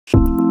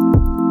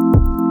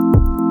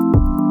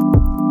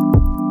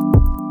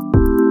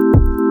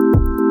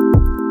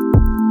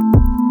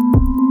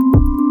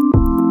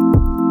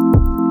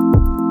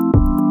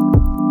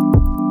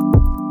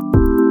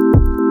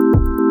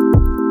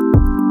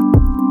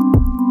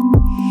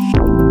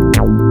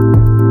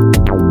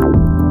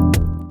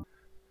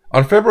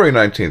On February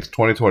 19,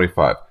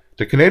 2025,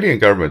 the Canadian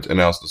government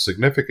announced a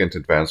significant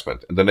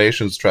advancement in the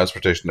nation's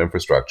transportation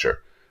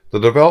infrastructure, the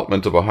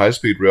development of a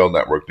high-speed rail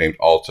network named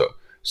ALTO,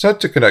 set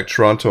to connect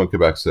Toronto and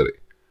Quebec City.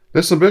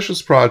 This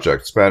ambitious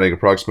project, spanning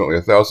approximately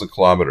 1,000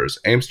 kilometers,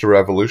 aims to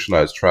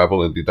revolutionize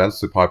travel in the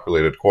densely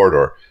populated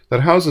corridor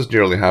that houses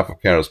nearly half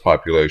of Canada's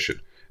population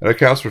and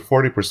accounts for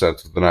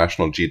 40% of the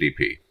national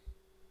GDP.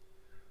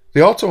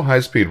 The ALTO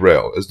high-speed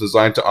rail is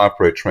designed to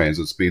operate trains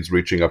at speeds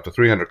reaching up to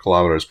 300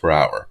 kilometers per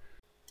hour.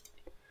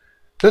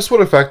 This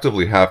would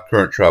effectively halve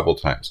current travel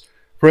times.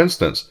 For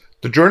instance,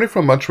 the journey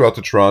from Montreal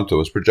to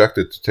Toronto is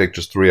projected to take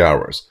just 3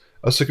 hours,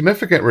 a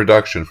significant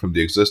reduction from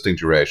the existing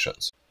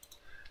durations.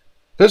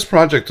 This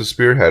project is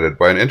spearheaded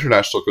by an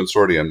international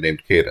consortium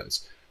named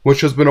Cadence,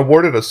 which has been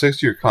awarded a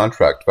 6-year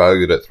contract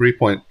valued at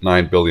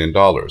 $3.9 billion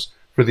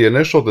for the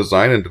initial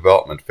design and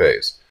development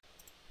phase.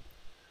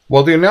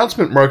 While the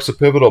announcement marks a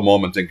pivotal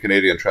moment in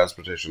Canadian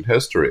transportation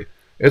history,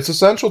 it's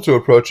essential to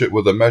approach it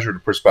with a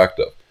measured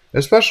perspective,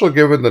 especially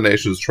given the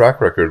nation's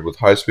track record with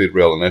high-speed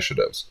rail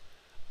initiatives.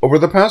 Over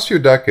the past few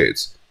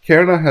decades,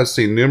 Canada has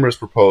seen numerous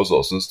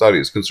proposals and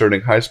studies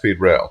concerning high-speed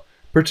rail,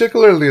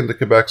 particularly in the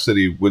Quebec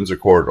City-Windsor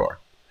corridor.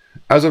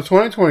 As of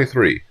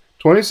 2023,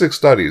 26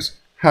 studies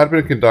had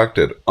been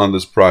conducted on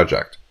this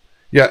project,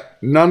 yet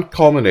none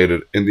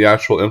culminated in the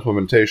actual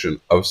implementation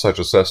of such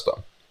a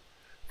system.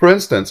 For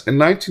instance, in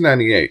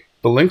 1998,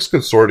 the LINX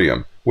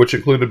Consortium, which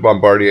included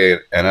Bombardier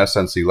and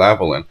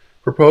SNC-Lavalin,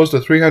 proposed a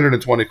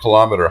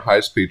 320-kilometer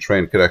high-speed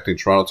train connecting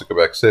Toronto to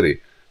Quebec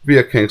City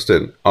via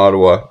Kingston,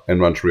 Ottawa, and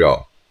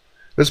Montreal.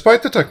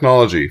 Despite the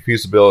technology,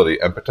 feasibility,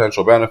 and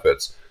potential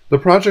benefits, the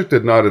project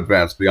did not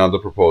advance beyond the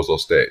proposal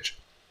stage.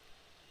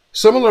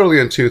 Similarly,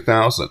 in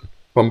 2000,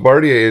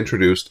 Bombardier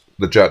introduced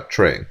the Jet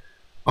Train,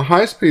 a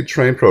high-speed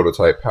train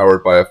prototype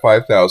powered by a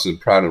 5,000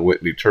 Pratt &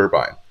 Whitney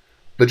turbine.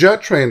 The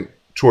Jet Train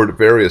toured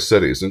various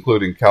cities,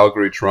 including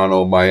Calgary,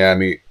 Toronto,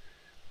 Miami,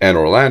 and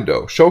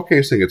Orlando,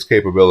 showcasing its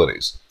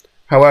capabilities.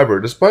 However,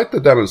 despite the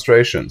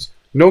demonstrations,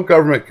 no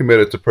government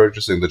committed to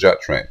purchasing the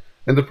Jet Train,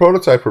 and the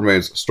prototype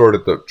remains stored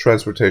at the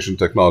Transportation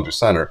Technology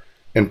Center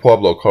in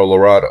Pueblo,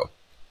 Colorado.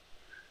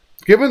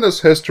 Given this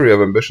history of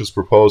ambitious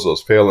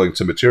proposals failing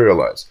to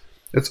materialize,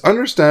 it's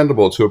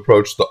understandable to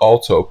approach the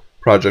ALTO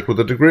project with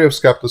a degree of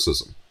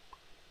skepticism.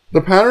 The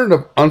pattern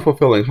of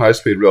unfulfilling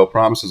high-speed rail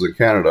promises in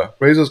Canada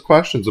raises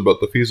questions about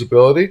the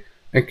feasibility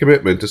and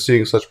commitment to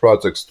seeing such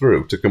projects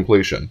through to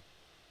completion.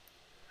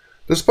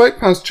 Despite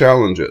past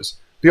challenges,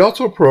 the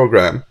ALTO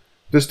program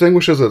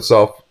distinguishes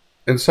itself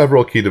in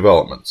several key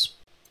developments.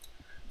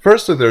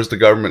 Firstly, there's the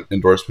government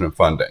endorsement and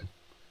funding.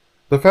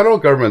 The federal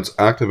government's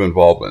active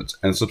involvement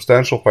and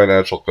substantial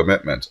financial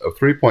commitment of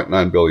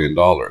 $3.9 billion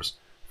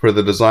for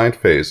the design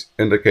phase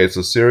indicates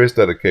a serious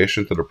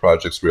dedication to the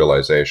project's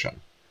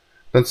realization.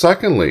 Then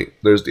secondly,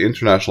 there's the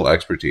international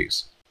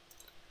expertise.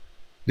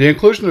 The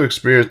inclusion of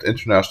experienced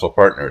international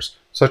partners,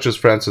 such as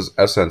France's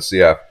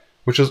SNCF,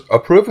 which has a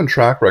proven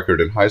track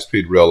record in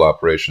high-speed rail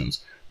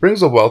operations,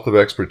 brings a wealth of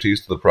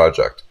expertise to the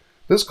project.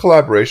 This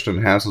collaboration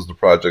enhances the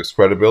project's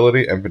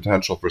credibility and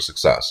potential for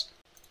success.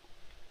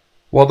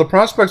 While the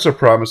prospects are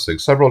promising,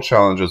 several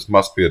challenges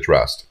must be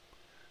addressed.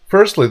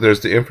 Firstly, there's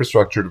the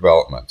infrastructure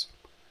development.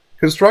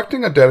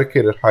 Constructing a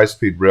dedicated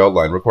high-speed rail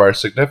line requires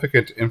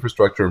significant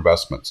infrastructure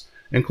investments,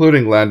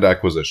 including land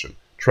acquisition,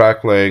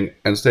 track laying,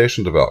 and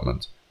station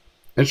development.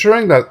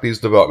 Ensuring that these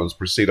developments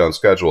proceed on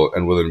schedule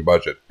and within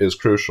budget is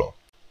crucial.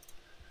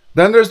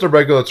 Then there's the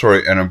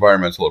regulatory and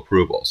environmental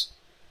approvals.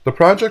 The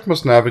project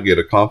must navigate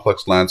a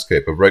complex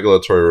landscape of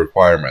regulatory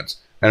requirements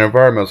and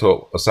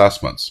environmental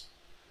assessments.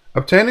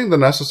 Obtaining the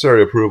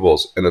necessary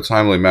approvals in a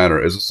timely manner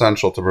is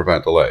essential to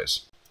prevent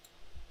delays.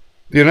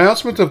 The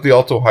announcement of the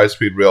ALTO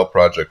high-speed rail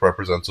project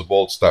represents a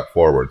bold step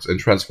forwards in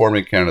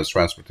transforming Canada's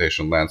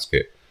transportation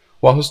landscape.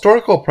 While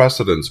historical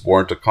precedents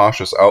warrant a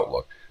cautious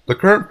outlook, the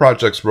current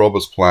project's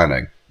robust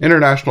planning,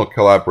 international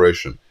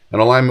collaboration, and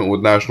alignment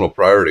with national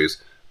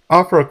priorities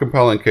offer a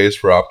compelling case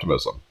for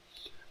optimism.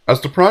 As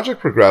the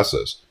project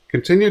progresses,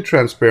 continued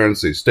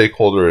transparency,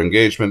 stakeholder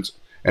engagement,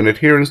 and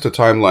adherence to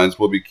timelines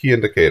will be key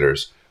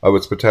indicators of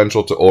its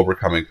potential to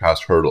overcoming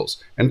past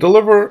hurdles and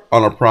deliver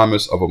on a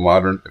promise of a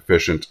modern,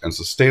 efficient, and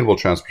sustainable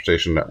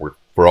transportation network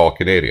for all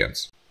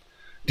Canadians.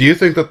 Do you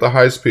think that the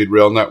high-speed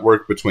rail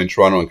network between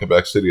Toronto and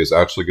Quebec City is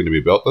actually going to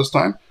be built this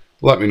time?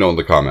 Let me know in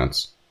the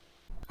comments.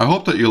 I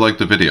hope that you liked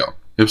the video.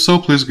 If so,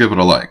 please give it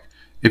a like.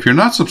 If you're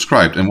not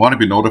subscribed and want to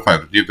be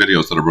notified of new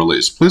videos that are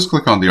released, please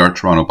click on the Art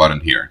Toronto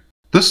button here.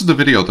 This is the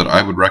video that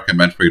I would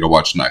recommend for you to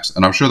watch next,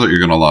 and I'm sure that you're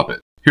going to love it.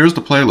 Here's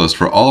the playlist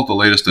for all of the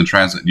latest in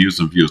transit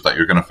news and views that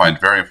you're going to find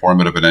very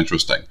informative and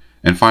interesting.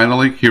 And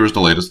finally, here is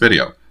the latest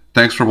video.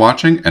 Thanks for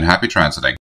watching and happy transiting.